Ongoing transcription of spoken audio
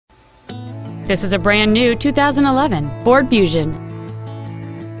This is a brand new 2011 Ford Fusion.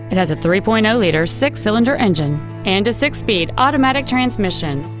 It has a 3.0-liter six-cylinder engine and a six-speed automatic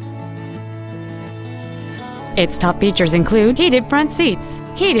transmission. Its top features include heated front seats,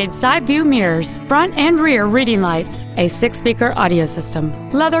 heated side view mirrors, front and rear reading lights, a six-speaker audio system,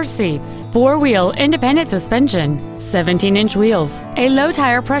 leather seats, four-wheel independent suspension, 17-inch wheels, a low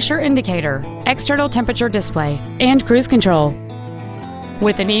tire pressure indicator, external temperature display, and cruise control.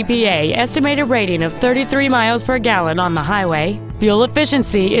 With an EPA estimated rating of 33 miles per gallon on the highway, fuel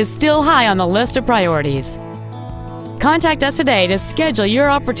efficiency is still high on the list of priorities. Contact us today to schedule your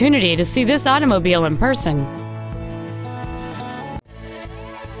opportunity to see this automobile in person.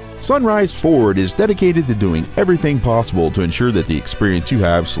 Sunrise Ford is dedicated to doing everything possible to ensure that the experience you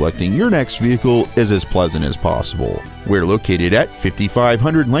have selecting your next vehicle is as pleasant as possible. We're located at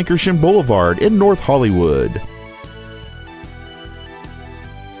 5500 Lankershim Boulevard in North Hollywood.